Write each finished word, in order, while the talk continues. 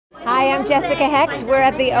Hi, I'm Jessica Hecht. We're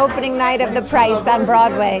at the opening night of The Price on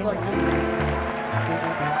Broadway.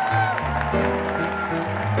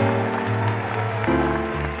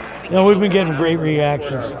 You know, we've been getting great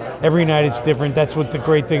reactions. Every night it's different. That's what the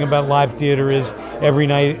great thing about live theater is. Every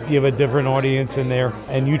night you have a different audience in there,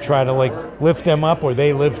 and you try to like lift them up or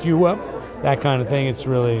they lift you up. That kind of thing. It's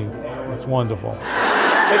wonderful.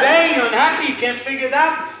 Today you're unhappy, you can't figure it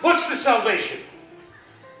out? What's the salvation?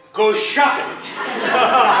 Go shopping.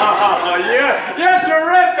 You're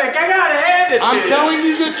terrific. I gotta hand it to you. I'm telling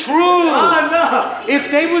you the truth. Oh, no.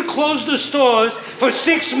 If they would close the stores for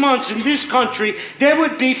 6 months in this country, there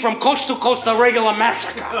would be from coast to coast a regular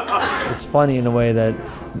massacre. It's funny in a way that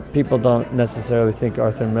people don't necessarily think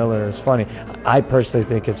Arthur Miller is funny. I personally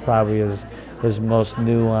think it's probably his most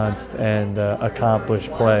nuanced and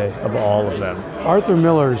accomplished play of all of them. Arthur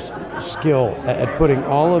Miller's skill at putting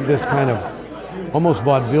all of this kind of almost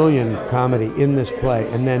vaudevillian comedy in this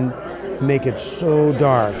play and then make it so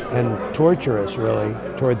dark and torturous, really,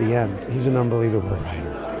 toward the end. He's an unbelievable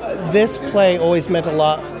writer. This play always meant a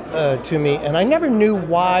lot to me, and I never knew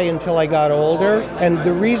why until I got older. And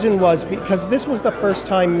the reason was because this was the first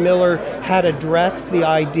time Miller had addressed the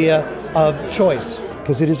idea of choice.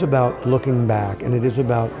 Because it is about looking back, and it is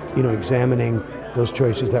about, examining those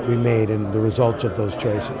choices that we made and the results of those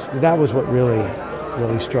choices. That was what really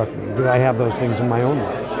struck me, because I have those things in my own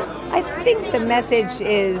life. I think the message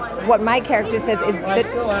is, what my character says, is the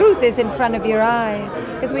truth is in front of your eyes.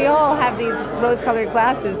 Because we all have these rose-colored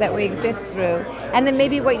glasses that we exist through. And then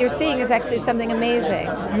maybe what you're seeing is actually something amazing.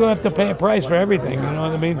 You have to pay a price for everything, you know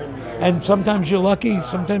what I mean? And sometimes you're lucky,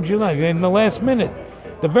 sometimes you're not. In the last minute,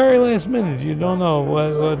 the very last minute, you don't know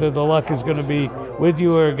whether the luck is going to be with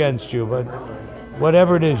you or against you. But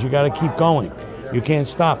whatever it is, you got to keep going. You can't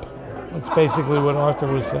stop. That's basically what Arthur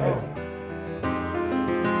was saying.